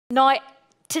Now,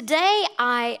 today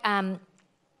I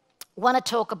want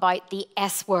to talk about the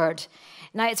S word.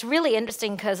 Now, it's really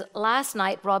interesting because last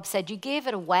night Rob said you gave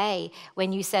it away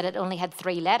when you said it only had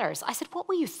 3 letters. I said, what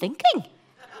were you thinking?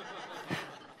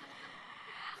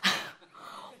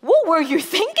 What were you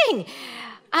thinking?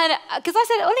 And because I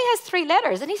said it only has 3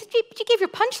 letters. And he said, you gave your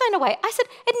punchline away. I said,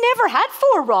 it never had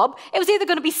 4, Rob. It was either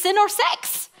going to be sin or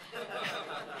sex.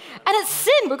 And it's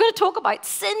sin. We're going to talk about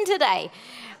sin today.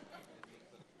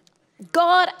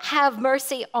 God have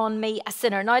mercy on me, a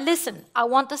sinner. Now listen, I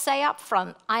want to say up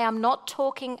front, I am not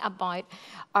talking about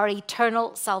our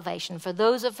eternal salvation. For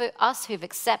those of us who've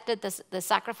accepted the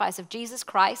sacrifice of Jesus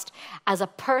Christ as a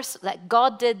person, that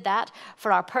God did that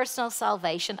for our personal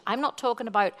salvation, I'm not talking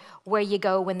about where you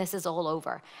go when this is all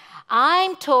over.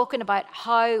 I'm talking about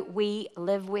how we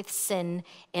live with sin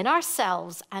in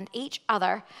ourselves and each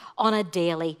other on a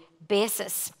daily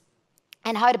basis,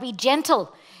 and how to be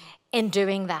gentle in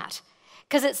doing that.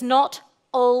 Because it's not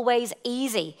always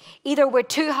easy. Either we're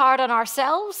too hard on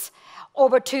ourselves or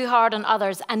we're too hard on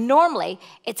others. And normally,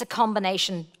 it's a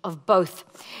combination of both.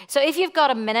 So if you've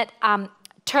got a minute,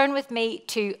 turn with me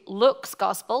to Luke's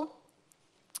Gospel,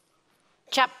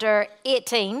 chapter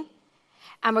 18.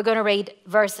 And we're going to read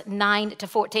verse 9 to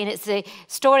 14. It's the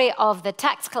story of the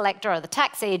tax collector or the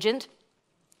tax agent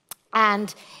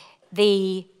and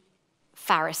the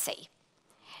Pharisee.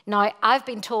 Now, I've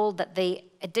been told that the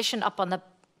edition up on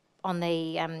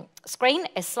the screen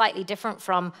is slightly different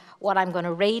from what I'm going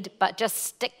to read, but just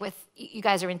stick with, you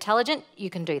guys are intelligent, you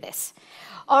can do this.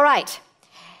 All right.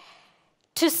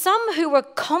 To some who were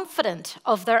confident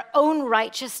of their own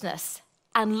righteousness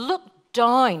and looked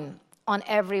down on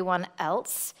everyone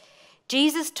else,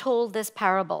 Jesus told this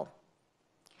parable.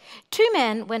 2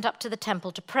 men went up to the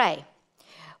temple to pray,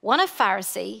 one a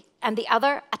Pharisee and the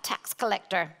other a tax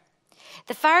collector.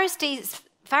 The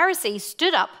Pharisee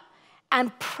stood up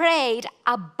and prayed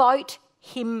about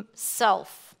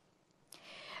himself.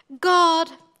 God,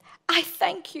 I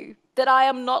thank you that I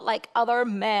am not like other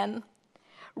men,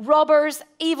 robbers,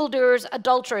 evildoers,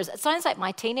 adulterers. It sounds like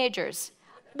my teenagers.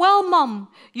 Well, Mum,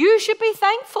 you should be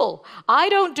thankful. I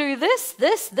don't do this,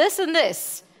 and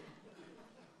this.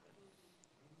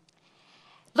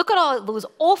 Look at all those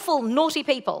awful, naughty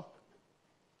people.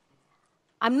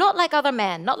 I'm not like other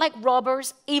men, not like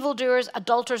robbers, evildoers,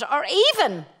 adulterers, or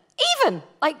even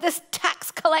like this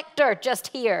tax collector just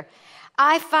here.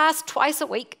 I fast twice a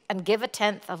week and give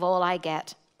 1/10 of all I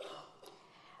get.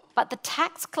 But the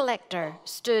tax collector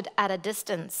stood at a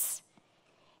distance.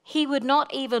 He would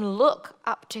not even look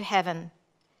up to heaven,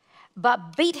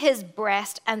 but beat his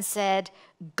breast and said,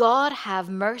 God have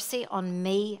mercy on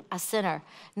me, a sinner.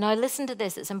 Now listen to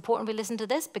this. It's important we listen to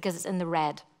this because it's in the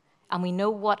red. And we know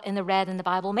what in the red in the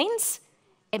Bible means.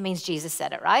 It means Jesus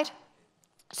said it, right?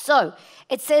 So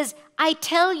it says, I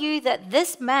tell you that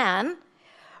this man,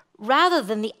 rather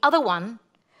than the other one,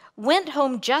 went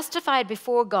home justified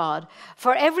before God.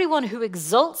 For everyone who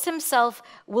exalts himself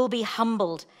will be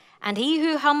humbled, and he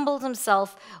who humbles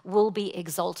himself will be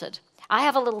exalted. I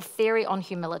have a little theory on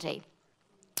humility.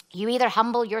 You either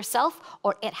humble yourself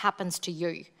or it happens to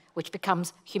you, which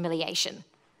becomes humiliation.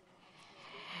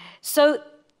 So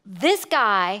this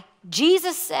guy,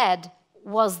 Jesus said,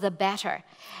 was the better.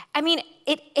 I mean,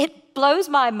 it blows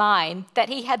my mind that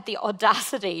he had the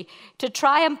audacity to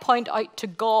try and point out to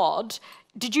God,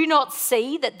 did you not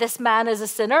see that this man is a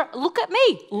sinner? Look at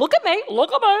me, look at me,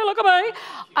 look at me, look at me,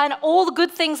 and all the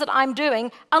good things that I'm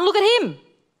doing, and look at him.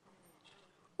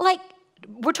 Like,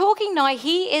 we're talking now,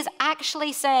 he is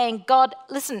actually saying, God,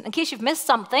 listen, in case you've missed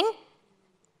something,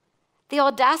 the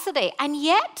audacity, and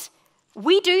yet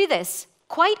we do this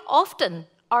quite often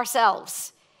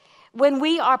ourselves when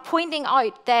we are pointing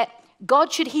out that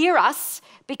God should hear us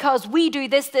because we do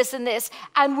this, this, and this,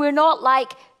 and we're not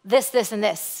like this, and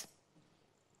this.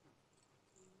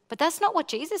 But that's not what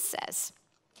Jesus says.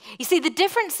 You see, the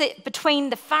difference between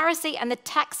the Pharisee and the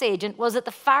tax agent was that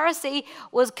the Pharisee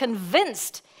was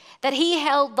convinced that he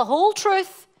held the whole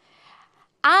truth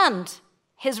and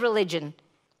his religion.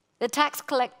 The tax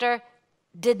collector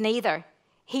did neither.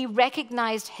 He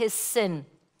recognized his sin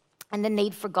and the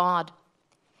need for God.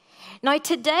 Now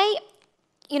today,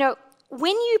 you know,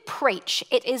 when you preach,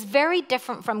 it is very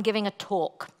different from giving a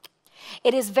talk.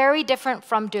 It is very different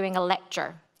from doing a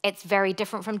lecture. It's very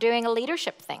different from doing a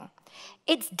leadership thing.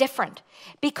 It's different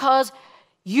because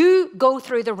you go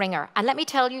through the ringer. And let me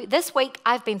tell you, this week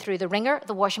I've been through the ringer,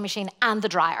 the washing machine, and the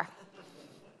dryer.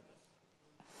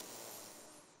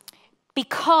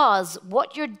 Because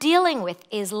what you're dealing with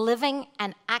is living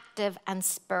and active and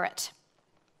spirit.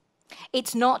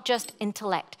 It's not just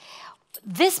intellect.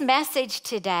 This message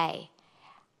today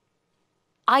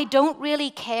I don't really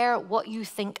care what you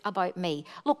think about me.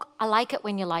 Look, I like it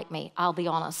when you like me, I'll be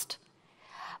honest.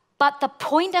 But the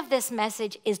point of this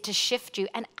message is to shift you.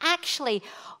 And actually,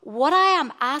 what I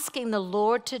am asking the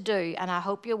Lord to do, and I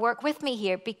hope you'll work with me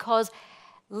here, because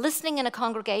listening in a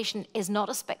congregation is not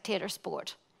a spectator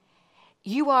sport.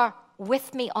 You are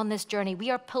with me on this journey. We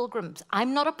are pilgrims.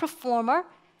 I'm not a performer.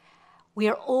 We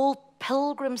are all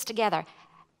pilgrims together.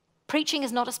 Preaching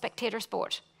is not a spectator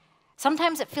sport.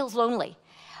 Sometimes it feels lonely.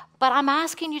 But I'm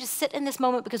asking you to sit in this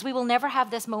moment, because we will never have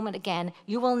this moment again.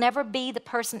 You will never be the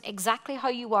person exactly how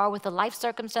you are with the life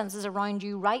circumstances around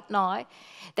you right now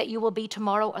that you will be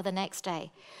tomorrow or the next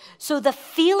day. So the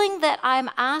feeling that I'm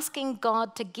asking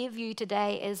God to give you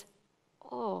today is,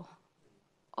 when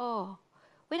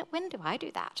do I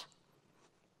do that?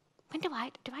 When do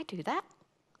I do that?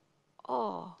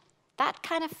 Oh, that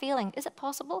kind of feeling, is it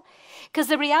possible? Because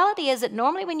the reality is that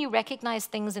normally when you recognize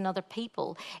things in other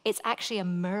people, it's actually a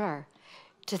mirror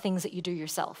to things that you do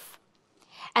yourself.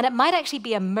 And it might actually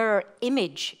be a mirror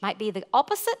image, might be the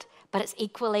opposite, but it's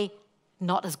equally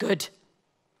not as good.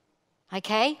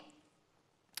 Okay?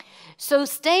 So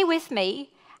stay with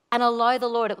me and allow the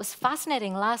Lord. It was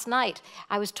fascinating. Last night,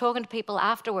 I was talking to people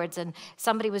afterwards, and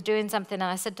somebody was doing something, and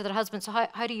I said to their husband, so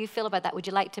how do you feel about that? Would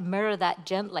you like to mirror that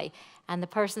gently? And the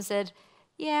person said,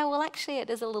 yeah, well, actually, it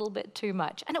is a little bit too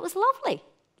much. And it was lovely,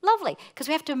 lovely, because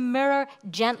we have to mirror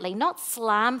gently, not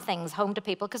slam things home to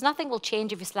people, because nothing will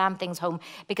change if you slam things home,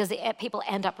 because people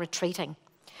end up retreating.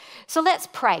 So let's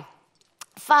pray.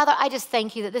 Father, I just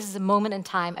thank you that this is a moment in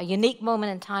time, a unique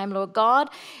moment in time, Lord God,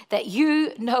 that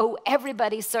you know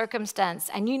everybody's circumstance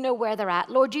and you know where they're at.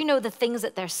 Lord, you know the things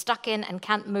that they're stuck in and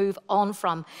can't move on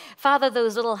from. Father,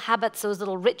 those little habits, those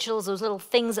little rituals, those little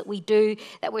things that we do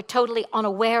that we're totally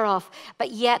unaware of,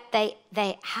 but yet they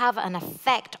have an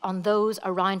effect on those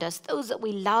around us, those that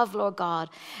we love, Lord God,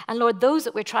 and Lord, those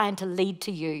that we're trying to lead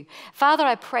to you. Father,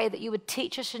 I pray that you would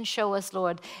teach us and show us,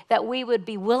 Lord, that we would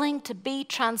be willing to be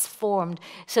transformed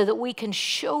so that we can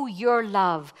show your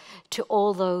love to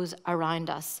all those around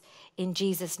us. In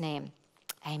Jesus' name,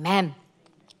 amen.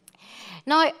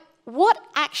 Now, what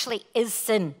actually is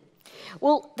sin?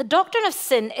 Well, the doctrine of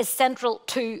sin is central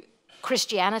to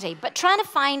Christianity, but trying to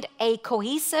find a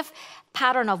cohesive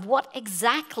pattern of what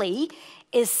exactly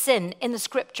is sin in the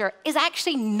scripture is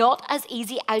actually not as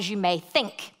easy as you may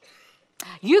think.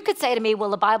 You could say to me,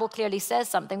 well, the Bible clearly says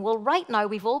something. Well, right now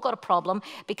we've all got a problem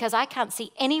because I can't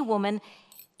see any woman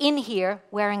in here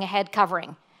wearing a head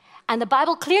covering. And the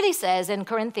Bible clearly says in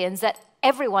Corinthians that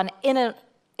everyone in a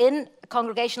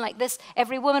congregation like this,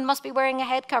 every woman must be wearing a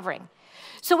head covering.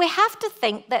 So we have to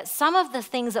think that some of the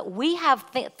things that we have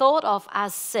thought of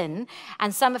as sin,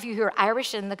 and some of you who are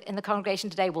Irish in the congregation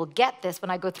today will get this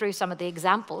when I go through some of the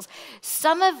examples,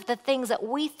 some of the things that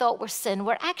we thought were sin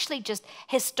were actually just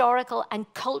historical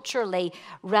and culturally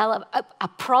relevant, a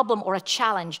problem or a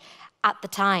challenge at the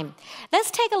time. Let's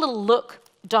take a little look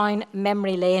down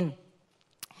memory lane.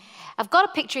 I've got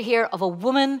a picture here of a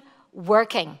woman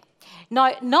working.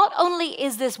 Now, not only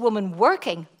is this woman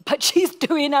working, but she's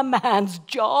doing a man's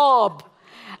job.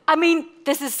 I mean,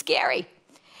 this is scary.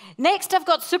 Next, I've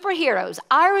got superheroes.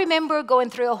 I remember going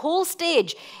through a whole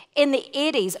stage in the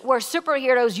 80s where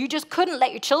superheroes, you just couldn't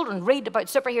let your children read about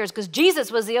superheroes because Jesus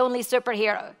was the only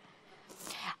superhero.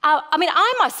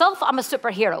 I myself, I'm a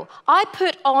superhero. I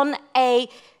put on a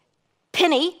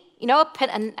penny,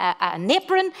 an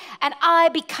apron, and I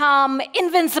become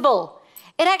invincible.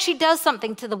 It actually does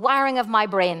something to the wiring of my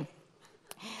brain.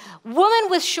 Woman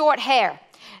with short hair.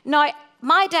 Now,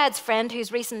 my dad's friend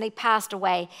who's recently passed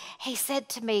away, he said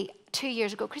to me 2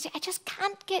 years ago, Chrissy, I just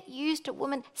can't get used to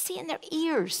women seeing their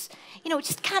ears. I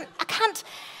can't.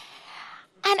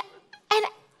 And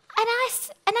I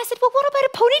said, well, what about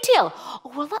a ponytail?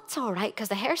 Oh, well, that's all right, because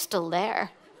the hair's still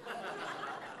there.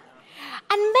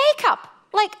 And makeup.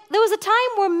 Like, there was a time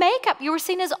where makeup, you were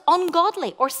seen as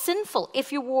ungodly or sinful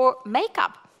if you wore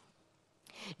makeup.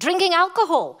 Drinking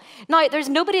alcohol. Now, there's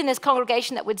nobody in this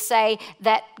congregation that would say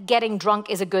that getting drunk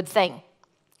is a good thing.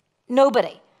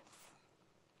 Nobody.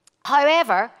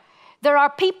 However, there are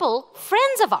people,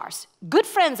 friends of ours, good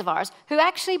friends of ours, who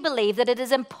actually believe that it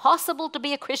is impossible to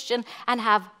be a Christian and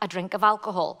have a drink of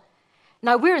alcohol.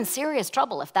 Now, we're in serious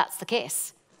trouble if that's the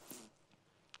case.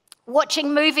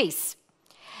 Watching movies.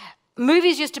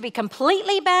 Movies used to be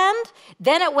completely banned.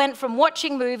 Then it went from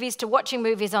watching movies to watching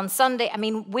movies on Sunday. I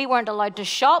mean, we weren't allowed to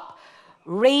shop,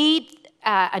 read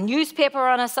a newspaper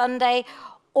on a Sunday,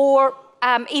 or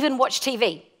even watch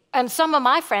TV. And some of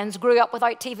my friends grew up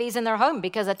without TVs in their home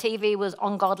because a TV was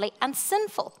ungodly and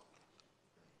sinful.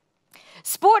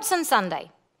 Sports on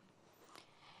Sunday.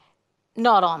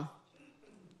 Not on.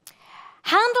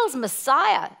 Handel's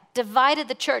Messiah divided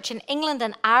the church in England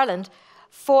and Ireland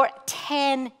for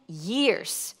 10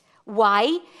 years.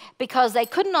 Why? Because they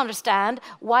couldn't understand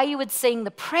why you would sing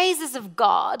the praises of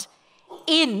God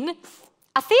in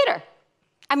a theatre.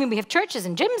 I mean, we have churches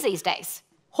and gyms these days.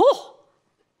 Oh!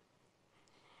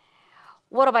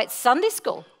 What about Sunday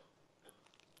school?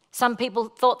 Some people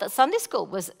thought that Sunday school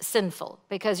was sinful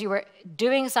because you were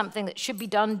doing something that should be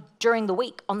done during the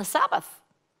week on the Sabbath.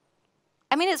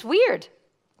 I mean, it's weird.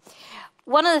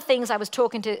 One of the things I was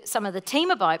talking to some of the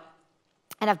team about,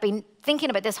 and I've been thinking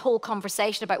about this whole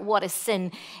conversation about what is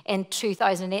sin in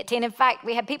 2018. In fact,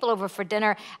 we had people over for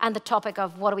dinner, and the topic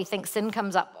of what do we think sin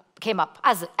came up,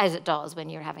 as it does when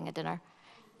you're having a dinner.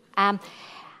 And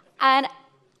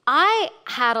I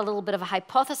had a little bit of a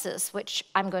hypothesis, which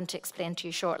I'm going to explain to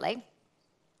you shortly.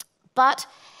 But,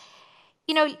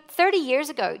 30 years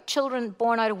ago, children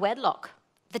born out of wedlock,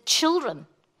 the children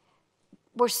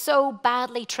were so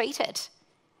badly treated.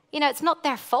 It's not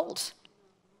their fault.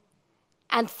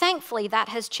 And thankfully, that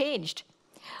has changed.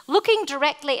 Looking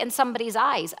directly in somebody's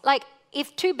eyes, like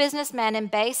if two businessmen in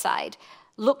Bayside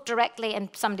looked directly in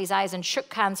somebody's eyes and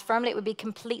shook hands firmly, it would be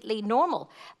completely normal.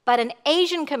 But in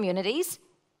Asian communities,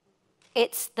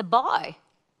 it's the bow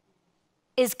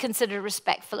is considered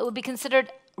respectful. It would be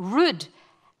considered rude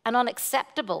and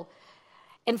unacceptable.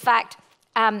 In fact,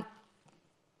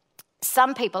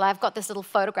 some people, I've got this little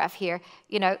photograph here,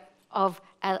 of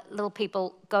little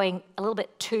people going a little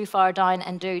bit too far down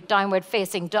and do downward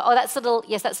facing dog. Oh, that's a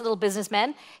little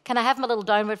businessman. Can I have my little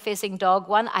downward facing dog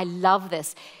one? I love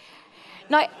this.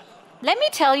 Now, let me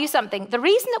tell you something. The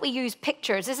reason that we use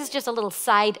pictures, this is just a little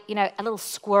side, a little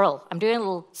squirrel. I'm doing a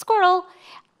little squirrel.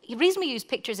 The reason we use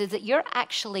pictures is that you're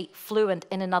actually fluent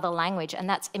in another language, and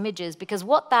that's images, because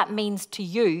what that means to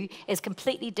you is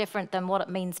completely different than what it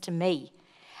means to me.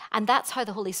 And that's how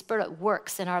the Holy Spirit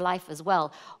works in our life as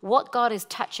well. What God is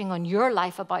touching on your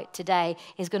life about today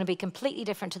is going to be completely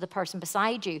different to the person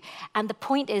beside you. And the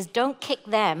point is, don't kick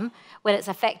them when it's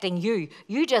affecting you.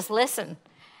 You just listen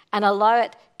and allow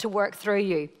it to work through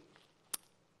you.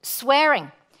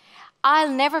 Swearing. I'll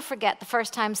never forget the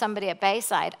first time somebody at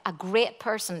Bayside, a great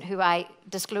person who I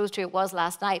disclosed who it was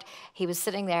last night, he was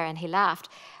sitting there and he laughed,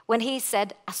 when he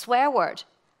said a swear word.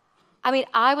 I mean,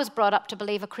 I was brought up to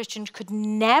believe a Christian could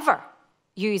never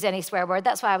use any swear word.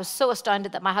 That's why I was so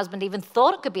astounded that my husband even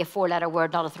thought it could be a 4-letter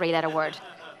word, not a 3-letter word.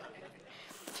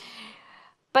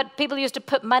 But people used to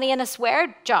put money in a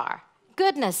swear jar.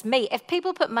 Goodness me, if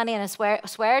people put money in a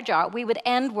swear jar, we would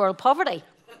end world poverty.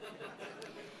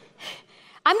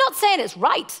 I'm not saying it's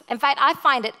right. In fact, I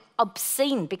find it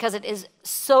obscene because it is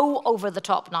so over the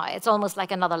top now. It's almost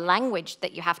like another language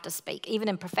that you have to speak, even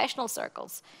in professional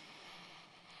circles.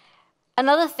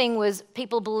 Another thing was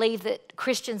people believe that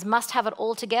Christians must have it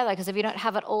all together, because if you don't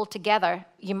have it all together,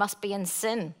 you must be in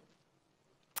sin.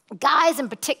 Guys in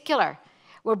particular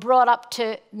were brought up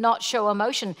to not show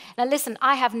emotion. Now listen,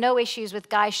 I have no issues with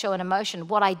guys showing emotion.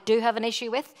 What I do have an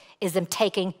issue with is them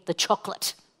taking the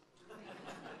chocolate.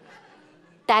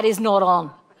 That is not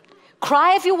on.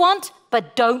 Cry if you want,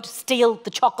 but don't steal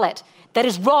the chocolate. That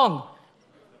is wrong.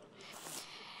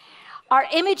 Our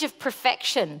image of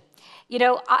perfection.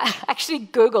 I actually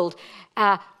Googled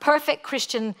perfect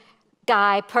Christian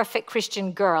guy, perfect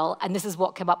Christian girl, and this is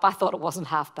what came up. I thought it wasn't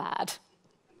half bad.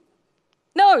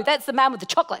 No, that's the man with the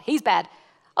chocolate. He's bad.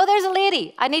 Oh, there's a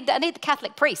lady. I need the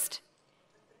Catholic priest.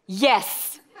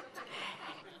 Yes.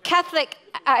 Catholic,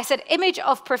 I said image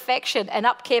of perfection, and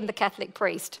up came the Catholic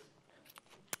priest.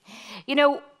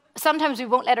 Sometimes we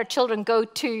won't let our children go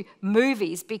to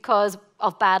movies because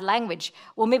of bad language.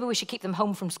 Well, maybe we should keep them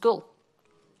home from school.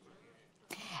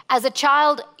 As a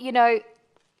child,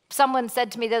 someone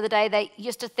said to me the other day, they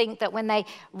used to think that when they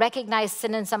recognized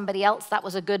sin in somebody else, that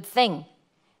was a good thing.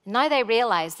 Now they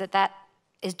realize that that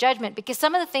is judgment, because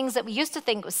some of the things that we used to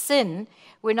think was sin,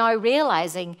 we're now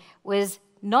realizing was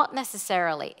not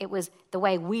necessarily. It was the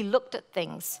way we looked at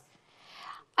things.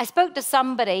 I spoke to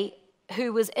somebody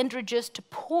who was introduced to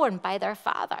porn by their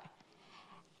father.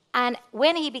 And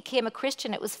when he became a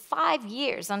Christian, it was 5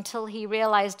 years until he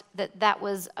realized that that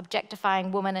was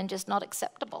objectifying women and just not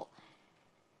acceptable.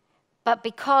 But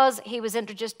because he was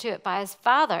introduced to it by his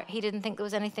father, he didn't think there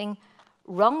was anything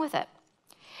wrong with it.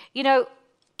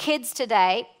 Kids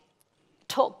today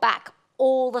talk back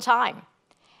all the time,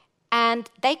 and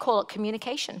they call it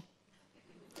communication.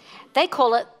 They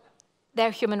call it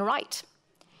their human right.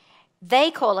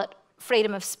 They call it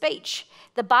freedom of speech.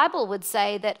 The Bible would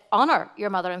say that honor your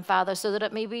mother and father so that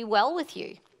it may be well with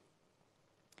you.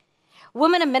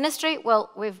 Women in ministry,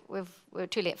 well, we're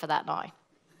too late for that now.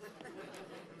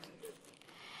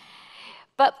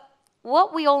 But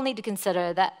what we all need to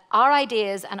consider that our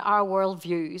ideas and our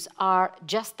worldviews are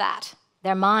just that.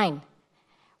 They're mine,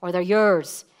 or they're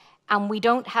yours. And we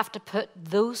don't have to put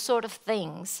those sort of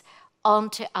things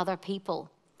onto other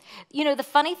people. You know, the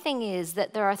funny thing is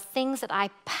that there are things that I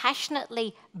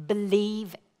passionately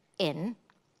believe in,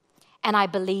 and I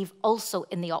believe also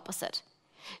in the opposite.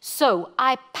 So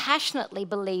I passionately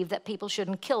believe that people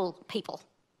shouldn't kill people.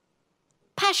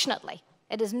 Passionately.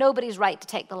 It is nobody's right to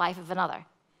take the life of another.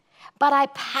 But I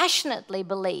passionately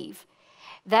believe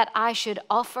that I should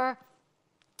offer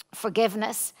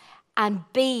forgiveness and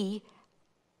be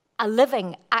a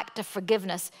living act of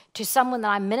forgiveness to someone that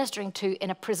I'm ministering to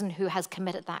in a prison who has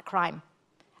committed that crime.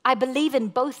 I believe in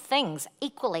both things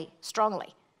equally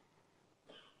strongly.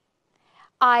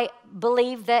 I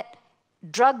believe that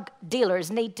drug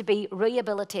dealers need to be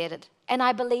rehabilitated, and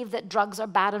I believe that drugs are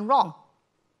bad and wrong.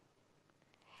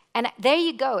 And there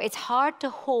you go. It's hard to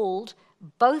hold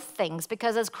both things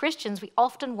because as Christians, we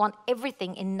often want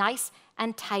everything in nice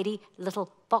and tidy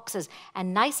little boxes.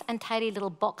 And nice and tidy little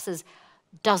boxes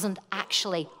doesn't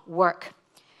actually work.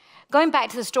 Going back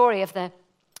to the story of the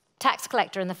tax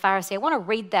collector and the Pharisee, I want to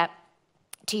read that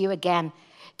to you again.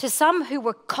 To some who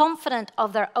were confident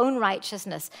of their own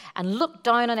righteousness and looked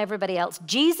down on everybody else,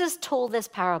 Jesus told this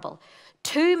parable.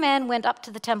 2 men went up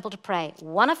to the temple to pray,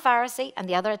 one a Pharisee and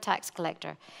the other a tax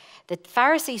collector. The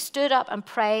Pharisee stood up and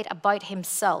prayed about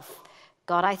himself.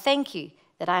 God, I thank you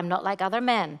that I am not like other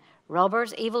men,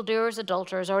 robbers, evildoers,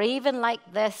 adulterers, or even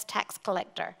like this tax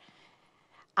collector.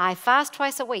 I fast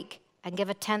twice a week and give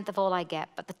 1/10 of all I get.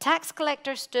 But the tax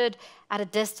collector stood at a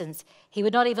distance. He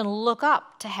would not even look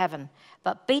up to heaven,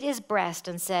 but beat his breast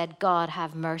and said, God,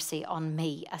 have mercy on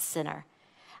me, a sinner.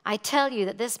 I tell you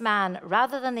that this man,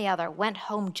 rather than the other, went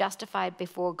home justified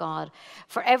before God.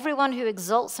 For everyone who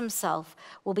exalts himself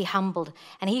will be humbled,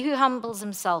 and he who humbles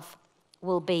himself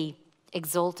will be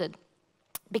exalted.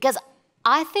 Because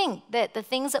I think that the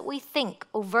things that we think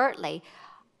overtly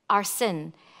are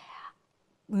sin,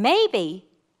 maybe,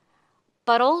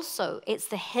 but also it's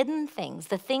the hidden things,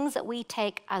 the things that we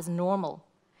take as normal.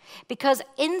 Because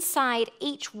inside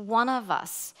each one of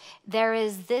us, there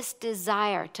is this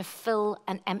desire to fill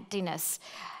an emptiness.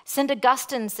 St.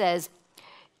 Augustine says,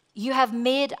 you have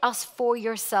made us for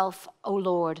yourself, O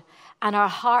Lord, and our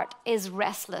heart is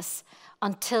restless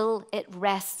until it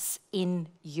rests in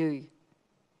you.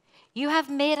 You have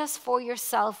made us for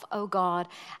yourself, O God,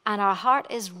 and our heart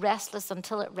is restless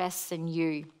until it rests in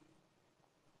you.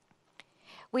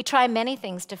 We try many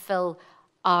things to fill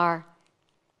our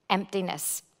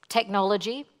emptiness.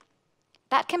 Technology,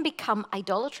 that can become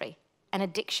idolatry, an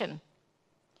addiction.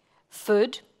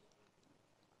 Food,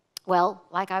 well,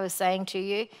 like I was saying to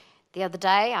you the other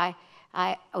day,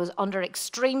 I was under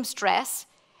extreme stress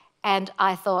and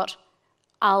I thought,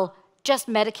 I'll just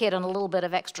medicate on a little bit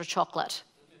of extra chocolate.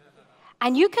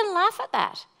 And you can laugh at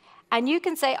that. And you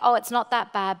can say, oh, it's not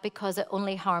that bad because it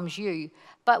only harms you.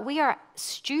 But we are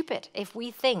stupid if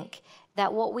we think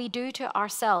that what we do to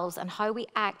ourselves and how we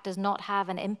act does not have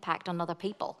an impact on other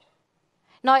people.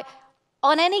 Now,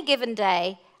 on any given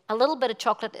day, a little bit of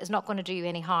chocolate is not going to do you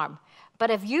any harm. But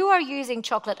if you are using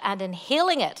chocolate and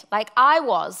inhaling it, like I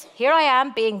was, here I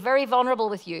am being very vulnerable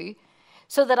with you,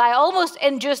 so that I almost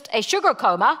induced a sugar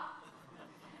coma,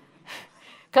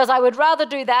 because I would rather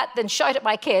do that than shout at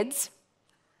my kids,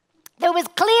 there was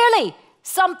clearly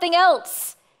something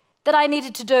else that I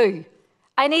needed to do.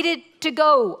 I needed to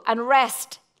go and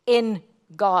rest in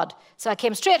God. So I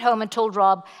came straight home and told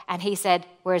Rob, and he said,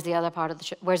 where's the other part of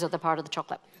the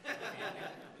chocolate?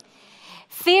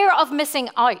 Fear of missing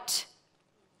out.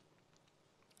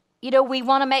 You know, we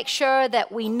want to make sure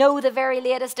that we know the very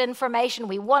latest information.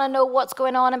 We want to know what's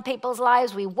going on in people's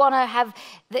lives. We want to have,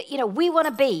 we want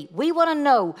to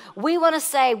know. We want to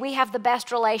say we have the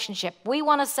best relationship. We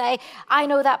want to say, I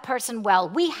know that person well.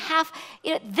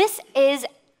 This is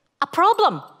a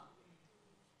problem.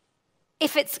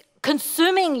 If it's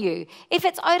consuming you, if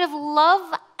it's out of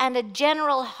love and a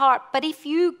general heart, but if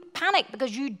you panic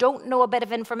because you don't know a bit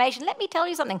of information, let me tell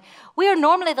you something. We are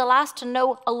normally the last to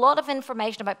know a lot of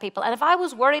information about people, and if I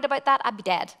was worried about that, I'd be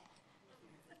dead.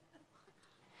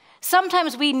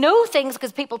 Sometimes we know things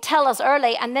because people tell us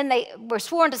early, and then we're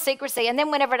sworn to secrecy, and then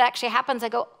whenever it actually happens, I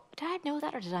go, did I know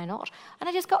that or did I not? And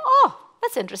I just go, oh,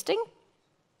 that's interesting.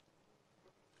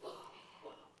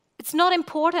 It's not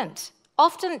important.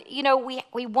 Often,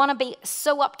 we want to be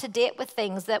so up to date with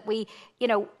things that we,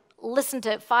 listen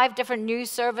to 5 different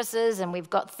news services and we've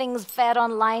got things fed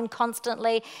online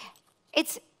constantly.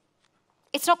 It's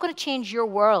not going to change your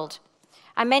world.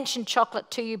 I mentioned chocolate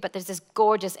to you, but there's this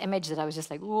gorgeous image that I was just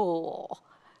like, oh,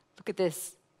 look at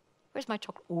this. Where's my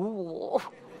chocolate? Oh.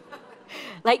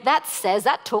 Like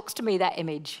that talks to me, that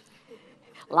image.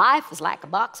 Life is like a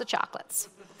box of chocolates.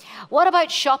 What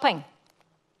about shopping?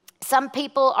 Some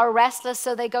people are restless,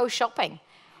 so they go shopping.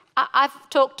 I've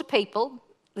talked to people,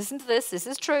 listen to this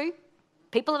is true,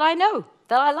 people that I know,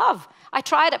 that I love. I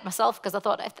tried it myself because I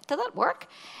thought, did that work?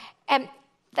 And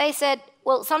they said,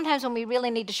 well, sometimes when we really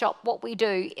need to shop, what we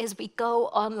do is we go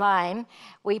online,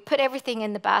 we put everything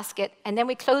in the basket, and then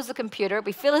we close the computer,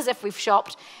 we feel as if we've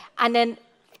shopped, and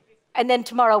then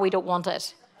tomorrow we don't want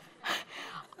it.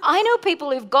 I know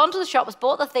people who've gone to the shops,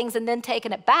 bought the things, and then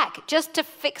taken it back just to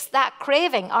fix that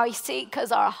craving. You see,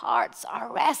 because our hearts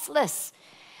are restless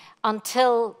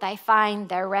until they find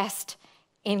their rest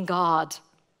in God.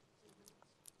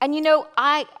 And you know,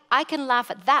 I can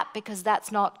laugh at that because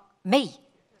that's not me.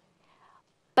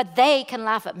 But they can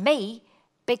laugh at me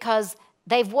because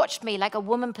they've watched me like a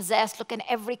woman possessed, look in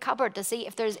every cupboard to see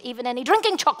if there's even any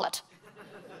drinking chocolate.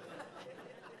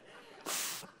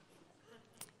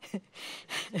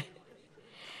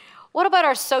 What about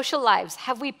our social lives?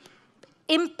 Have we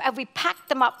packed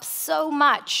them up so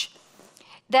much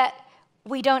that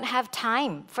we don't have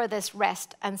time for this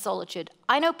rest and solitude?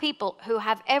 I know people who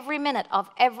have every minute of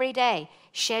every day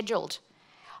scheduled.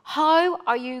 How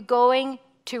are you going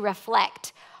to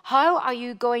reflect? How are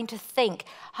you going to think?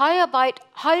 How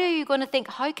are you going to think,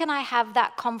 how can I have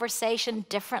that conversation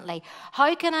differently?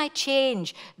 How can I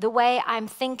change the way I'm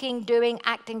thinking, doing,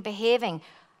 acting, behaving?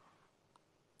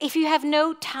 If you have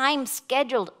no time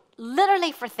scheduled,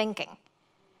 literally for thinking.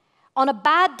 On a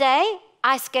bad day,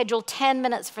 I schedule 10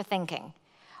 minutes for thinking.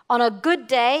 On a good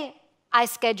day, I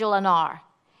schedule an hour.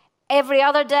 Every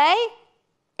other day,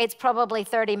 it's probably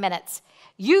 30 minutes.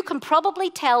 You can probably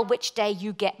tell which day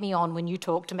you get me on when you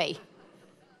talk to me.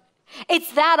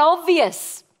 It's that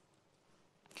obvious.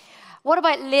 What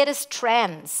about latest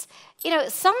trends? You know,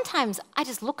 sometimes I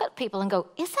just look at people and go,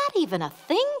 is that even a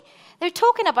thing? They're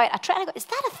talking about a trend. I go, is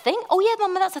that a thing? Oh, yeah,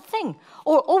 Mama, that's a thing.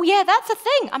 Or, oh, yeah, that's a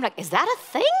thing. I'm like, is that a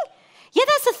thing? Yeah,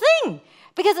 that's a thing.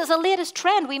 Because it's the latest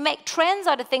trend. We make trends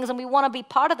out of things and we want to be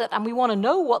part of it and we want to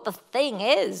know what the thing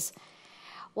is.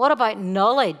 What about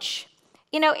knowledge?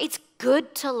 You know, it's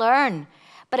good to learn.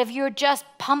 But if you're just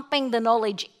pumping the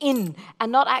knowledge in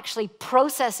and not actually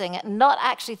processing it, not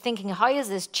actually thinking, how is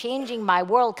this changing my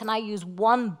world? Can I use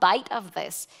one bite of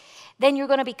this? Then you're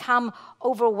going to become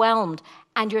overwhelmed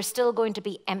and you're still going to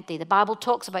be empty. The Bible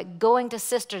talks about going to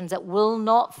cisterns that will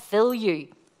not fill you.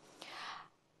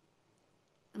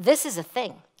 This is a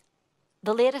thing.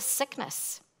 The latest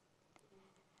sickness.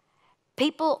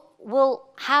 People will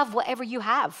have whatever you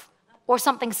have or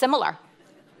something similar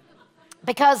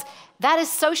because that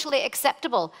is socially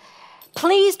acceptable.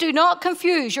 Please do not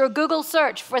confuse your Google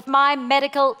search with my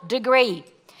medical degree.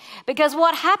 Because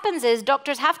what happens is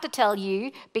doctors have to tell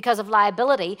you, because of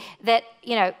liability, that,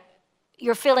 you know,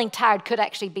 you're feeling tired could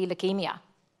actually be leukemia.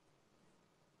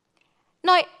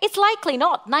 Now, it's likely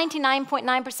not.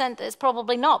 99.9% is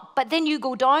probably not. But then you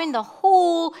go down the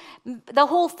whole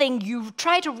thing. You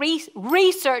try to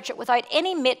research it without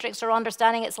any matrix or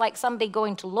understanding. It's like somebody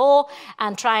going to law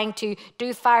and trying to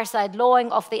do fireside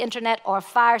lawing off the internet, or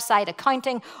fireside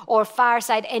accounting, or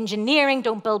fireside engineering,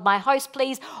 don't build my house,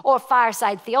 please, or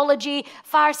fireside theology,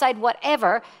 fireside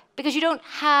whatever, because you don't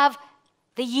have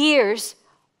the years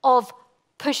of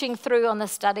pushing through on the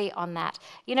study on that.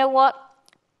 You know what?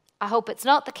 I hope it's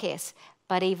not the case,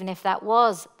 but even if that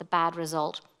was the bad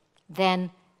result, then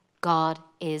God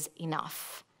is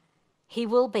enough. He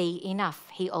will be enough.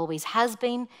 He always has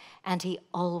been, and he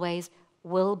always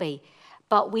will be.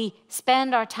 But we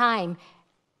spend our time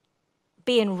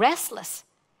being restless,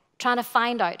 trying to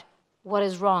find out what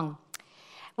is wrong.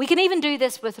 We can even do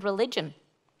this with religion.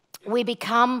 We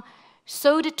become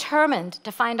so determined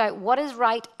to find out what is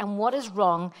right and what is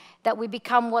wrong that we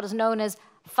become what is known as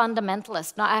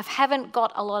fundamentalist. Now, I haven't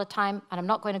got a lot of time, and I'm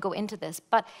not going to go into this,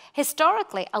 but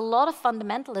historically, a lot of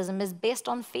fundamentalism is based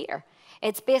on fear.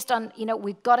 It's based on, you know,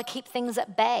 we've got to keep things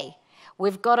at bay.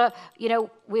 We've got to, you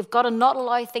know, we've got to not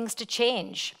allow things to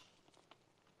change.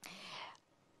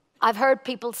 I've heard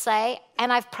people say,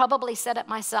 and I've probably said it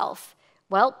myself,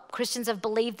 well, Christians have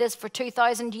believed this for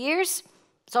 2,000 years.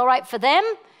 It's all right for them.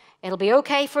 It'll be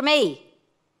okay for me.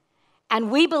 And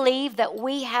we believe that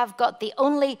we have got the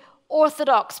only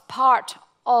orthodox part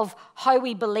of how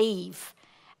we believe,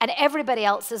 and everybody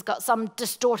else has got some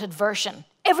distorted version.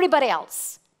 Everybody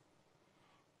else.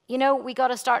 You know, we got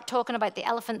to start talking about the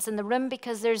elephants in the room,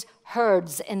 because there's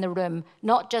herds in the room,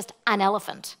 not just an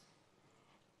elephant.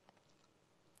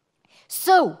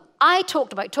 So I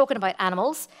talked about talking about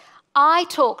animals.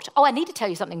 I need to tell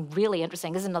you something really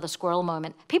interesting. This is another squirrel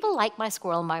moment. People like my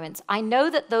squirrel moments. I know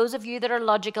that those of you that are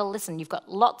logical, listen, you've got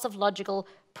lots of logical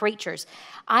preachers.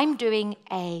 I'm doing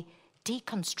a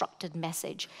deconstructed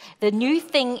message. The new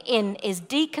thing in is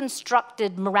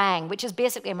deconstructed meringue, which is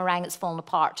basically a meringue that's fallen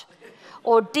apart.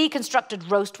 Or deconstructed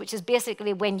roast, which is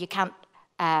basically when you can't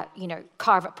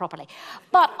carve it properly.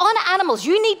 But on animals,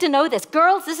 you need to know this.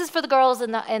 Girls, this is for the girls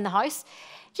in the house.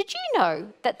 Did you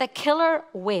know that the killer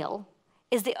whale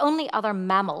is the only other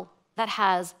mammal that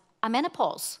has a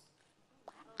menopause?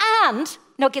 And,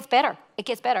 no, it gets better. It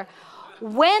gets better.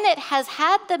 When it has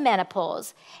had the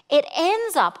menopause, it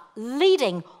ends up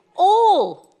leading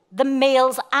all the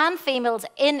males and females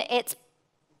in its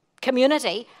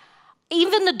community,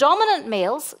 even the dominant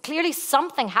males. Clearly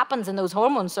something happens in those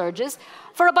hormone surges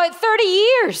for about 30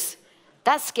 years.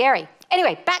 That's scary.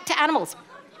 Anyway, back to animals.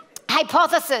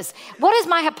 Hypothesis. What is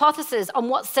my hypothesis on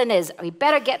what sin is? We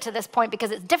better get to this point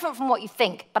because it's different from what you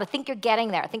think, but I think you're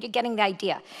getting there. I think you're getting the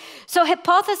idea. So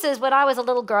hypothesis, when I was a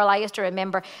little girl, I used to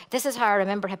remember, this is how I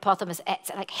remember hippopotamus.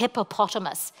 It's like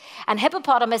hippopotamus. And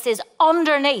hippopotamus is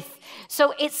underneath.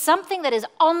 So it's something that is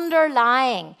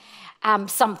underlying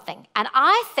something. And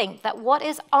I think that what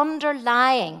is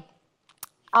underlying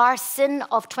our sin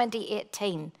of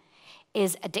 2018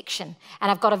 is addiction. And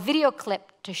I've got a video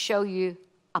clip to show you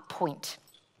a point.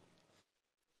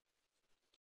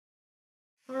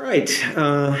 All right,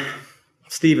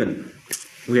 Stephen,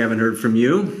 we haven't heard from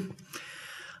you.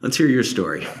 Let's hear your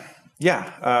story.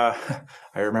 Yeah,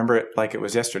 I remember it like it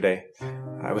was yesterday.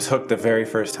 I was hooked the very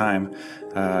first time.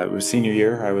 It was senior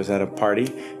year. I was at a party,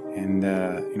 and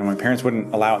my parents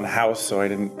wouldn't allow it in the house, so I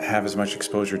didn't have as much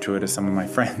exposure to it as some of my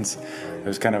friends. It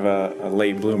was kind of a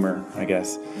late bloomer, I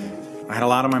guess. I had a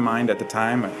lot on my mind at the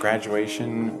time, at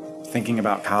graduation, thinking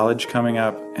about college coming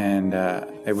up, and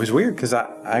it was weird because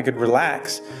I could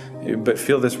relax but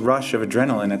feel this rush of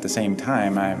adrenaline at the same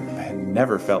time. I had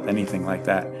never felt anything like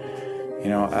that.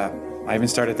 I even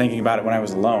started thinking about it when I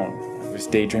was alone. I was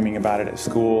daydreaming about it at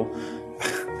school.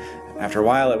 After a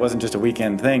while, it wasn't just a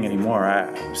weekend thing anymore.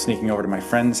 I was sneaking over to my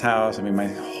friend's house. I mean, my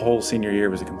whole senior year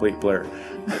was a complete blur.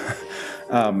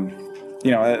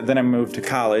 Then I moved to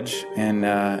college, and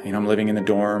I'm living in the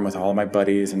dorm with all my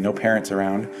buddies and no parents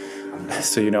around.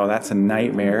 So, that's a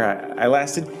nightmare. I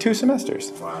lasted 2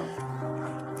 semesters. Wow.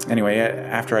 Anyway,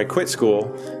 after I quit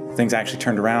school, things actually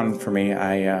turned around for me.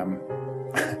 I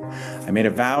made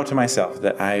a vow to myself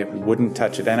that I wouldn't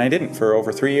touch it, and I didn't for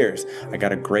over 3 years. I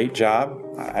got a great job.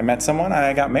 I met someone.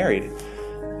 I got married.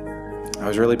 I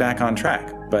was really back on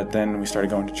track. But then we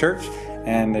started going to church,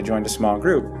 and I joined a small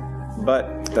group.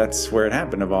 But that's where it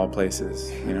happened, of all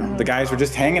places. The guys were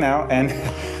just hanging out,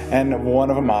 and one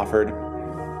of them offered,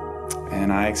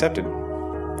 and I accepted.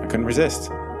 I couldn't resist.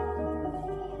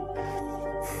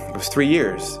 It was 3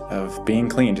 years of being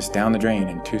clean, just down the drain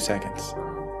in 2 seconds.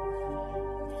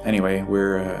 Anyway,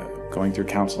 we're going through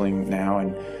counseling now,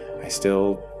 and I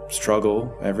still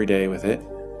struggle every day with it,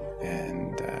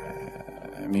 and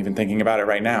I'm even thinking about it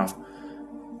right now.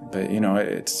 But,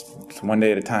 it's one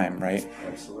day at a time, right?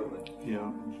 Absolutely.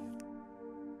 Yeah.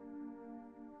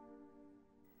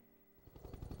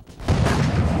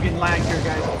 I'm getting lagged here,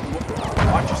 guys.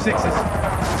 Watch your sixes.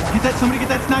 Somebody get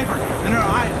that sniper. No,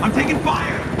 I'm taking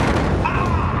fire.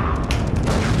 Ah!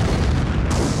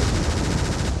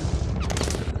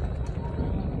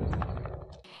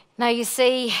 Now, you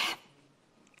see,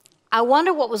 I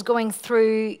wonder what was going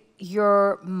through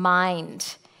your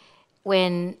mind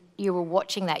when you were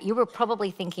watching that. You were probably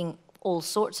thinking all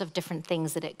sorts of different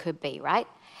things that it could be, right?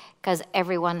 Because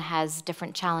everyone has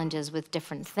different challenges with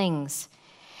different things.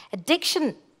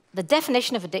 Addiction, the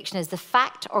definition of addiction is the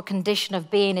fact or condition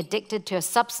of being addicted to a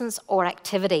substance or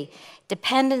activity,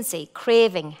 dependency,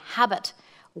 craving, habit,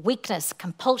 weakness,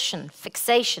 compulsion,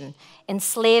 fixation,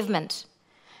 enslavement.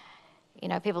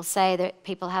 People say that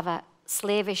people have a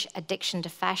slavish addiction to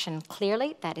fashion.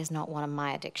 Clearly, that is not one of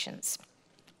my addictions.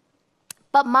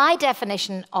 But my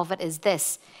definition of it is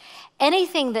this: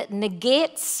 anything that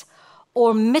negates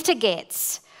or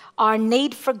mitigates our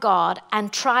need for God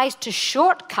and tries to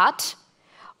shortcut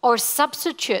or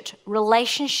substitute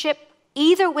relationship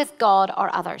either with God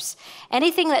or others.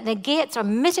 Anything that negates or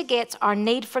mitigates our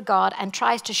need for God and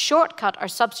tries to shortcut or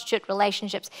substitute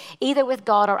relationships either with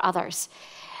God or others.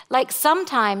 Like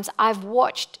sometimes I've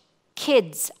watched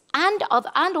kids and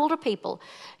older people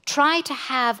try to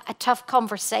have a tough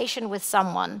conversation with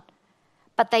someone,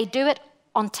 but they do it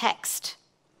on text.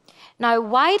 Now,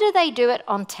 why do they do it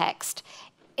on text?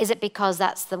 Is it because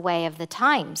that's the way of the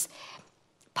times?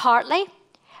 Partly,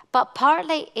 but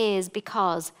partly is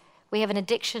because we have an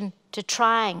addiction to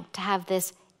trying to have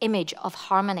this image of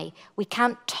harmony. We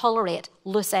can't tolerate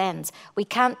loose ends. We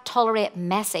can't tolerate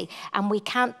messy. And we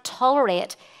can't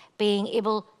tolerate being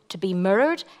able to be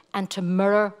mirrored and to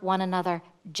mirror one another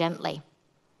gently.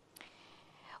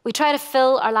 We try to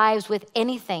fill our lives with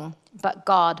anything but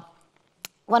God.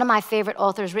 One of my favorite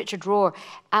authors, Richard Rohr,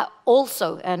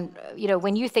 also, and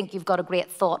when you think you've got a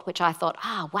great thought, which I thought,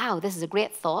 wow, this is a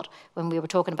great thought when we were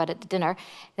talking about it at dinner,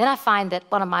 then I find that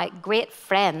one of my great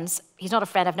friends, he's not a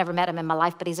friend, I've never met him in my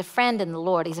life, but he's a friend in the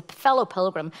Lord, he's a fellow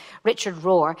pilgrim, Richard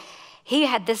Rohr. He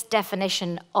had this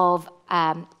definition of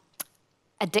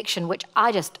addiction, which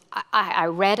I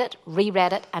read it,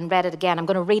 reread it, and read it again. I'm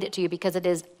going to read it to you because it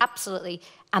is absolutely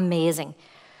amazing.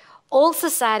 All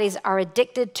societies are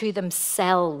addicted to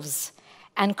themselves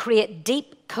and create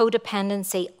deep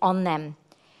codependency on them.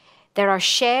 There are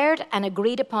shared and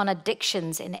agreed upon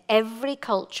addictions in every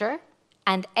culture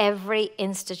and every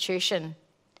institution.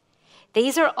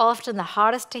 These are often the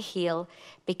hardest to heal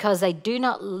because they do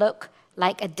not look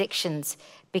like addictions,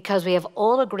 because we have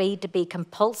all agreed to be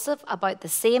compulsive about the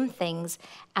same things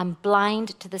and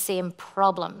blind to the same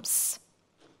problems.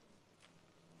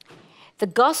 The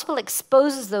gospel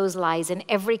exposes those lies in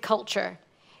every culture.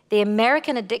 The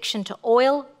American addiction to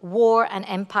oil, war, and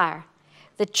empire.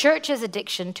 The church's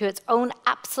addiction to its own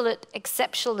absolute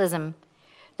exceptionalism.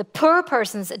 The poor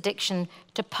person's addiction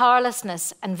to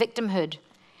powerlessness and victimhood.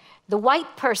 The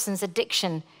white person's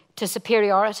addiction to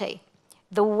superiority.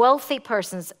 The wealthy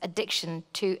person's addiction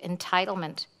to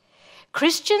entitlement.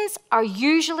 Christians are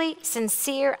usually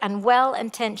sincere and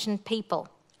well-intentioned people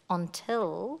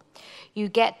until you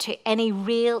get to any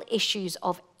real issues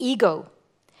of ego,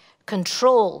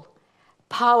 control,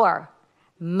 power,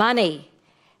 money,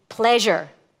 pleasure,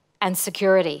 and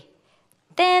security.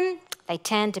 Then they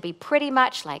tend to be pretty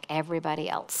much like everybody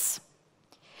else.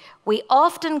 We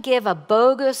often give a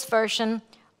bogus version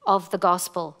of the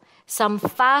gospel, some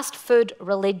fast food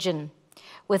religion,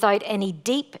 without any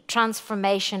deep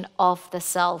transformation of the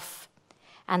self.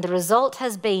 And the result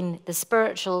has been the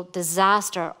spiritual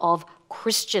disaster of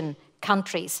Christian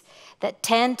countries that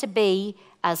tend to be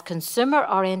as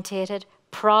consumer-orientated,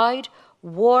 proud,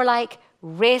 warlike,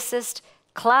 racist,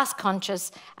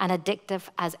 class-conscious, and addictive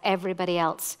as everybody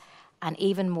else, and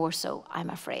even more so, I'm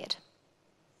afraid.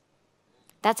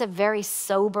 That's a very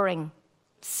sobering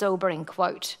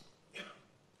quote.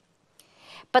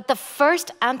 But the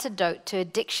first antidote to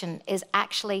addiction is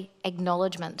actually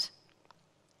acknowledgement.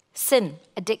 Sin,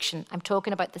 addiction, I'm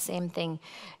talking about the same thing.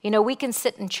 We can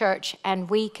sit in church and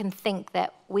we can think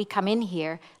that we come in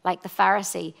here like the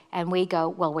Pharisee and we go,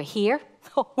 well, we're here.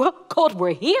 Oh, well, God,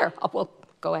 we're here. Oh, well,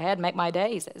 go ahead, make my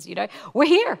day, he says, we're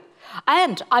here.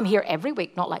 And I'm here every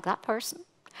week, not like that person.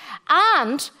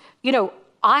 And,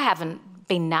 I haven't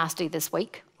been nasty this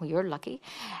week. Well, you're lucky.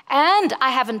 And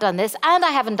I haven't done this, and I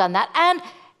haven't done that.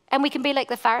 And we can be like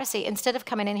the Pharisee, instead of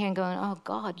coming in here and going, oh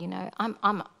God,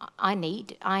 I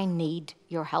need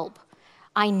your help.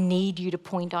 I need you to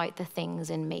point out the things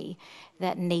in me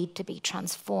that need to be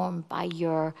transformed by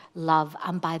your love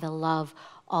and by the love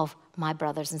of my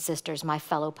brothers and sisters, my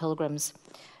fellow pilgrims.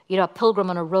 A pilgrim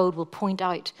on a road will point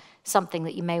out something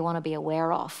that you may want to be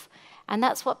aware of. And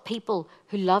that's what people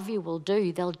who love you will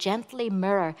do. They'll gently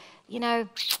mirror, you know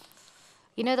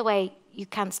the way you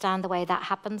can't stand the way that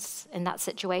happens in that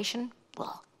situation?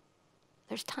 Well,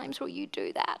 there's times where you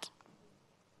do that.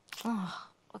 Oh,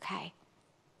 okay.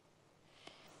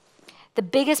 The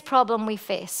biggest problem we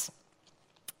face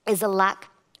is a lack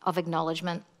of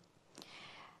acknowledgement.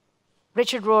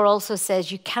 Richard Rohr also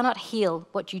says you cannot heal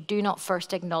what you do not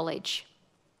first acknowledge.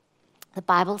 The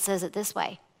Bible says it this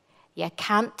way. You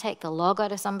can't take the log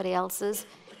out of somebody else's.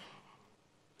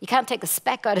 You can't take the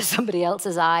speck out of somebody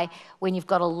else's eye when you've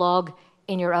got a log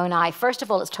in your own eye. First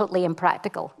of all, it's totally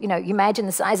impractical. You imagine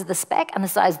the size of the speck and the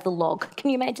size of the log.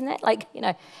 Can you imagine that?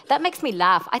 That makes me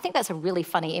laugh. I think that's a really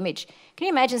funny image. Can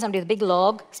you imagine somebody with a big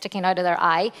log sticking out of their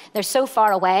eye? They're so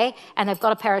far away and they've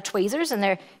got a pair of tweezers and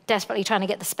they're desperately trying to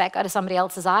get the speck out of somebody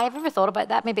else's eye. Have you ever thought about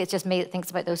that? Maybe it's just me that thinks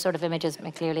about those sort of images. I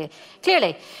mean, clearly,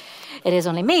 it is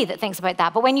only me that thinks about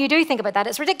that. But when you do think about that,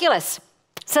 it's ridiculous.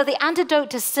 So the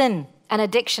antidote to sin and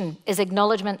addiction is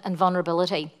acknowledgement and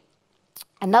vulnerability.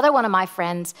 Another one of my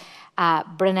friends,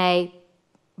 Brené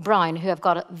Brown, who I've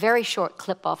got a very short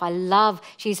clip of. I love,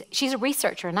 she's a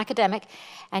researcher, an academic,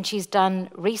 and she's done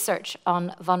research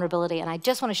on vulnerability. And I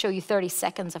just want to show you 30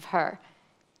 seconds of her.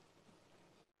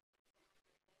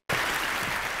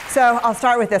 So I'll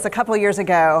start with this. A couple of years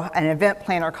ago, an event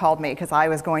planner called me because I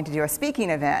was going to do a speaking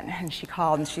event. And she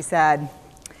called and she said,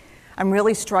 I'm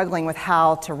really struggling with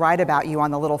how to write about you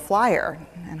on the little flyer.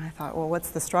 And I thought, well,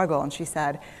 what's the struggle? And she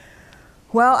said,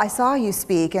 well, I saw you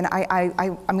speak, and I'm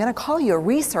going to call you a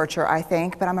researcher, I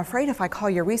think, but I'm afraid if I call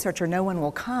you a researcher, no one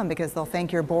will come because they'll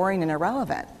think you're boring and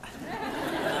irrelevant.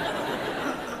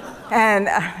 And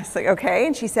I was like, okay.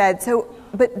 And she said,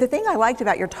 but the thing I liked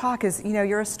about your talk is,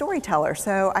 you're a storyteller,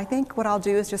 so I think what I'll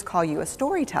do is just call you a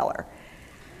storyteller.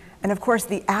 And of course,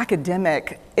 the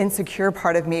academic, insecure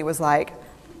part of me was like,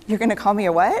 you're going to call me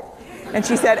a what? And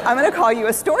she said, I'm going to call you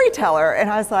a storyteller. And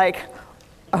I was like,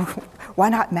 oh, why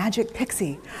not Magic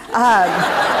Pixie?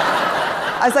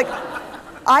 I was like,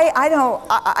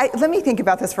 let me think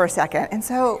about this for a second. And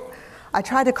so I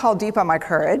tried to call deep on my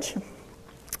courage.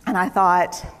 And I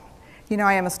thought,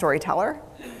 I am a storyteller.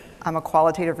 I'm a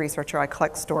qualitative researcher. I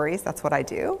collect stories. That's what I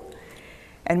do.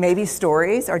 And maybe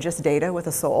stories are just data with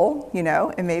a soul,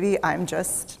 and maybe I'm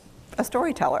just a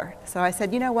storyteller. So I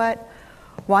said, you know what?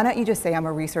 Why don't you just say I'm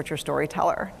a researcher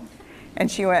storyteller?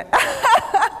 And she went,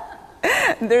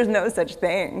 there's no such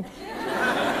thing.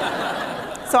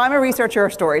 So I'm a researcher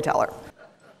storyteller.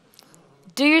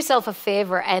 Do yourself a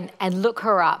favor and look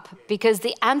her up, because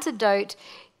the antidote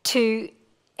to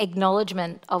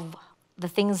acknowledgement of the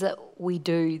things that we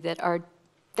do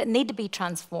that need to be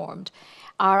transformed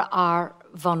are our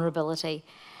vulnerability.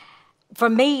 For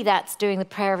me, that's doing the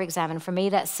prayer of examine. For me,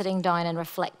 that's sitting down and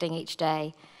reflecting each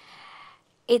day.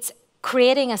 It's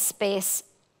creating a space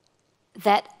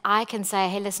that I can say,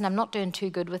 hey, listen, I'm not doing too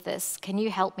good with this. Can you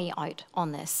help me out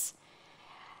on this?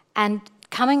 And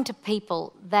coming to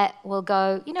people that will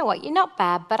go, you know what, you're not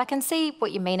bad, but I can see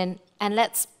what you mean, and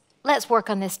let's work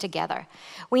on this together.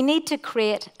 We need to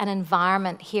create an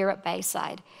environment here at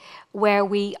Bayside where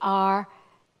we are,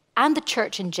 and the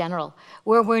church in general,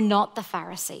 where we're not the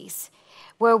Pharisees,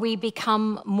 where we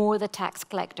become more the tax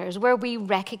collectors, where we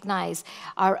recognize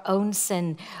our own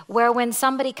sin, where when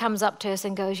somebody comes up to us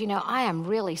and goes, I am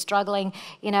really struggling,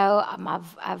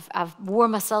 I've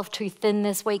worn myself too thin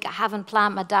this week, I haven't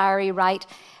planned my diary right,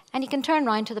 and you can turn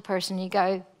around to the person and you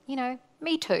go,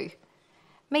 me too.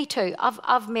 Me too.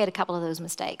 I've made a couple of those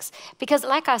mistakes. Because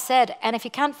like I said, and if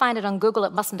you can't find it on Google,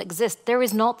 it mustn't exist. There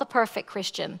is not the perfect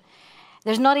Christian.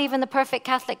 There's not even the perfect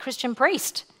Catholic Christian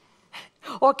priest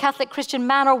or Catholic Christian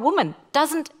man or woman.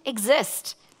 Doesn't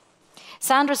exist.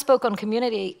 Sandra spoke on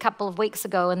Community a couple of weeks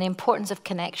ago and the importance of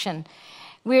connection.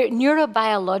 We're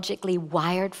neurobiologically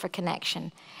wired for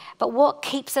connection. But what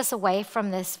keeps us away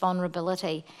from this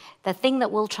vulnerability, the thing that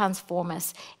will transform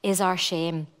us, is our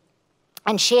shame.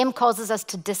 And shame causes us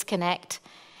to disconnect.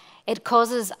 It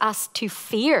causes us to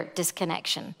fear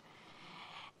disconnection.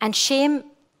 And shame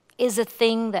is a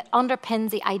thing that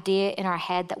underpins the idea in our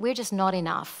head that we're just not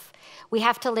enough. We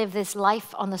have to live this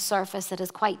life on the surface that is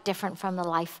quite different from the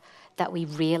life that we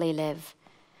really live.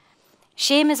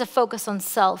 Shame is a focus on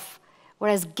self,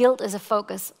 whereas guilt is a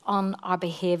focus on our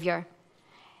behavior.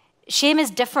 Shame is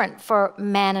different for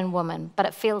men and women, but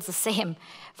it feels the same.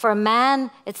 For a man,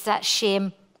 it's that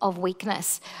shame of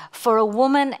weakness. For a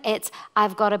woman, it's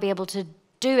I've got to be able to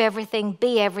do everything,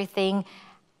 be everything,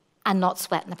 and not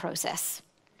sweat in the process.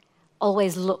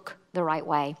 Always look the right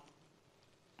way.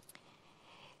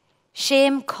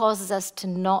 Shame causes us to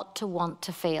not to want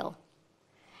to fail.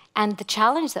 And the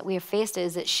challenge that we are faced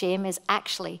is that shame is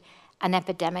actually an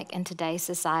epidemic in today's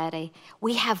society.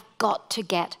 We have got to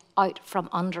get out from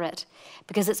under it,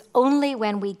 because it's only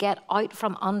when we get out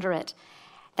from under it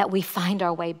that we find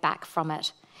our way back from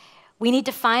it. We need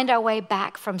to find our way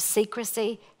back from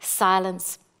secrecy,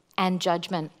 silence, and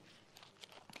judgment.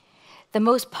 The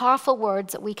most powerful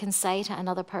words that we can say to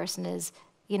another person is,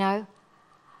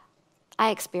 I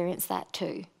experienced that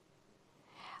too.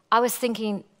 I was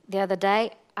thinking the other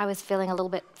day, I was feeling a little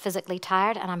bit physically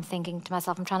tired, and I'm thinking to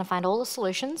myself, I'm trying to find all the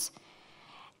solutions.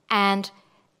 And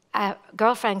a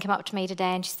girlfriend came up to me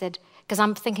today and she said, because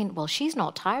I'm thinking, well, she's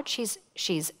not tired.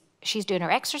 She's doing her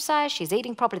exercise. She's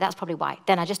eating properly. That's probably why.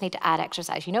 Then I just need to add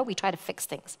exercise. We try to fix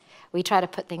things. We try to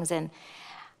put things in.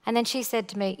 And then she said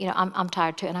to me, I'm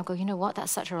tired too. And I go, you know what?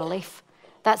 That's such a relief.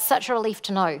 That's such a relief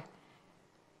to know.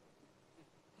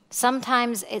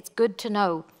 Sometimes it's good to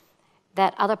know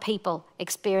that other people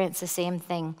experience the same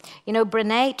thing.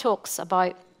 Brené talks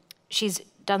about, she's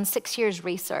done 6 years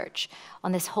research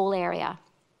on this whole area.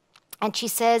 And she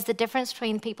says the difference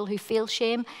between people who feel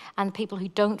shame and people who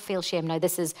don't feel shame, now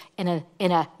this is in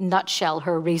a nutshell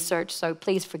her research, so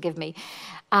please forgive me,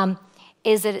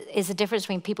 is the difference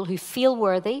between people who feel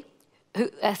worthy,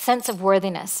 a sense of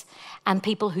worthiness, and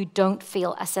people who don't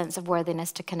feel a sense of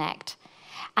worthiness to connect.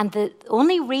 And the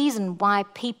only reason why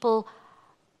people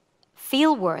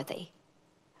feel worthy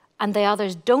and the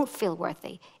others don't feel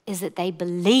worthy is that they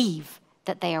believe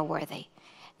that they are worthy.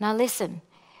 Now listen,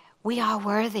 we are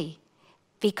worthy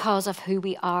because of who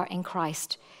we are in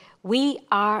Christ. We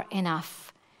are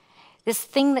enough. This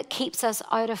thing that keeps us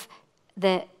out of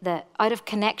out of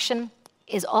connection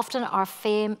is often our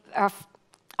fear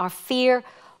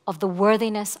of the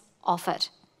worthiness of it.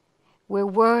 We're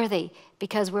worthy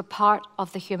because we're part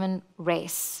of the human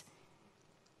race.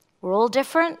 We're all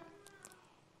different,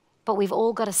 but we've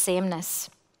all got a sameness.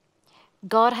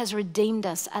 God has redeemed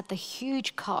us at the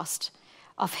huge cost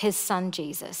of his son,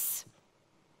 Jesus.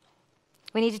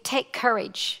 We need to take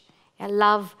courage. I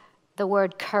love the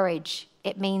word courage.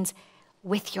 It means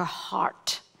with your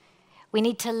heart. We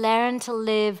need to learn to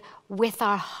live with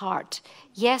our heart.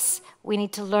 Yes, we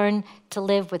need to learn to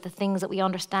live with the things that we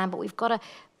understand, but we've got to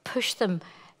push them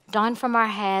down from our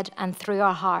head and through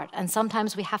our heart. And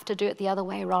sometimes we have to do it the other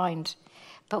way around.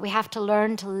 But we have to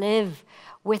learn to live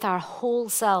with our whole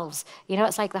selves. You know,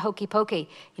 it's like the hokey pokey.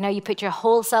 You know, you put your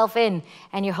whole self in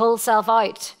and your whole self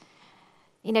out.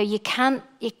 You know, you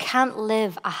can't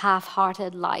live a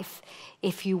half-hearted life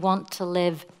if you want to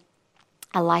live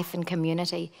a life in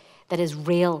community that is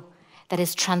real, that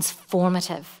is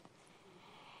transformative.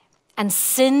 And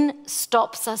sin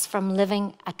stops us from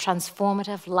living a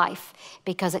transformative life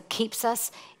because it keeps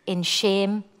us in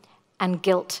shame and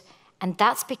guilt. And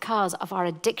that's because of our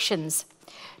addictions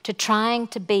to trying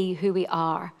to be who we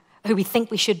are, who we think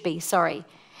we should be, sorry.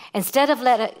 Instead of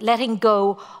letting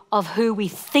go of who we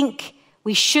think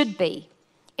we should be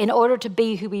in order to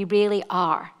be who we really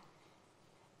are.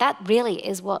 That really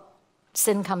is what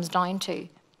sin comes down to.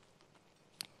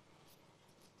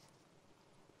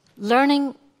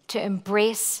 Learning to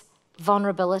embrace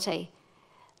vulnerability,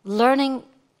 learning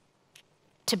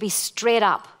to be straight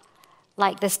up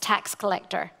like this tax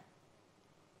collector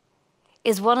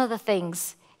is one of the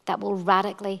things that will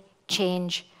radically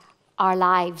change our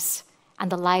lives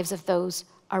and the lives of those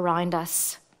around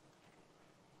us.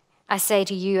 I say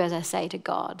to you as I say to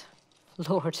God,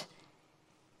 Lord,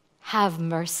 have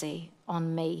mercy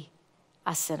on me,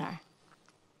 a sinner.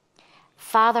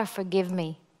 Father, forgive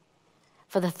me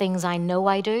for the things I know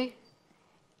I do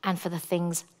and for the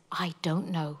things I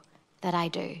don't know that I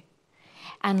do.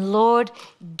 And Lord,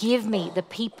 give me the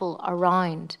people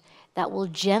around that will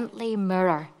gently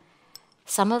mirror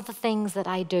some of the things that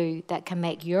I do that can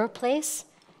make your place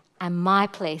and my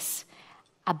place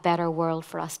a better world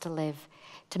for us to live,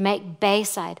 to make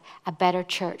Bayside a better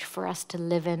church for us to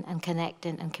live in and connect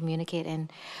in and communicate in,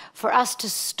 for us to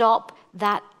stop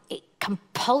that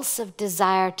compulsive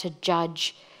desire to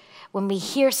judge. When we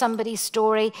hear somebody's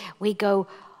story, we go,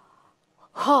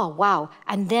 oh, wow.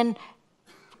 And then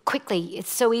quickly,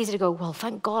 it's so easy to go, well,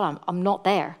 thank God I'm not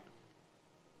there.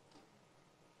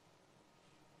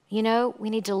 You know, we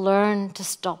need to learn to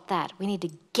stop that. We need to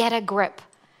get a grip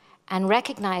and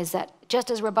recognize that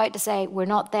just as we're about to say we're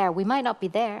not there, we might not be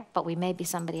there, but we may be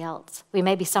somebody else. We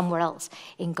may be somewhere else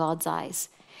in God's eyes.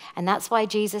 And that's why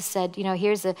Jesus said, you know,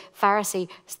 here's the Pharisee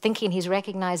thinking he's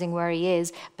recognizing where he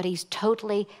is, but he's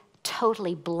totally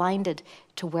blinded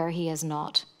to where he is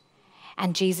not.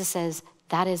 And Jesus says,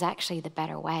 that is actually the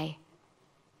better way.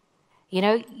 You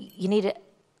know,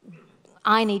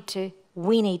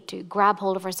 we need to grab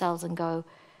hold of ourselves and go,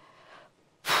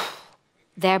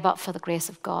 there but for the grace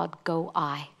of God, go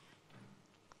I.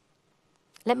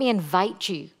 Let me invite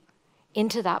you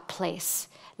into that place.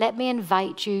 Let me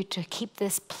invite you to keep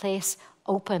this place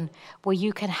open where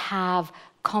you can have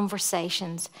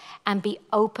conversations and be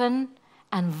open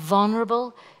and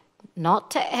vulnerable, not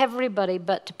to everybody,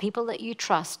 but to people that you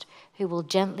trust who will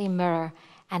gently mirror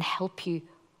and help you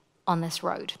on this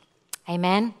road.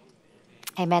 Amen?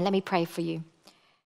 Amen. Let me pray for you.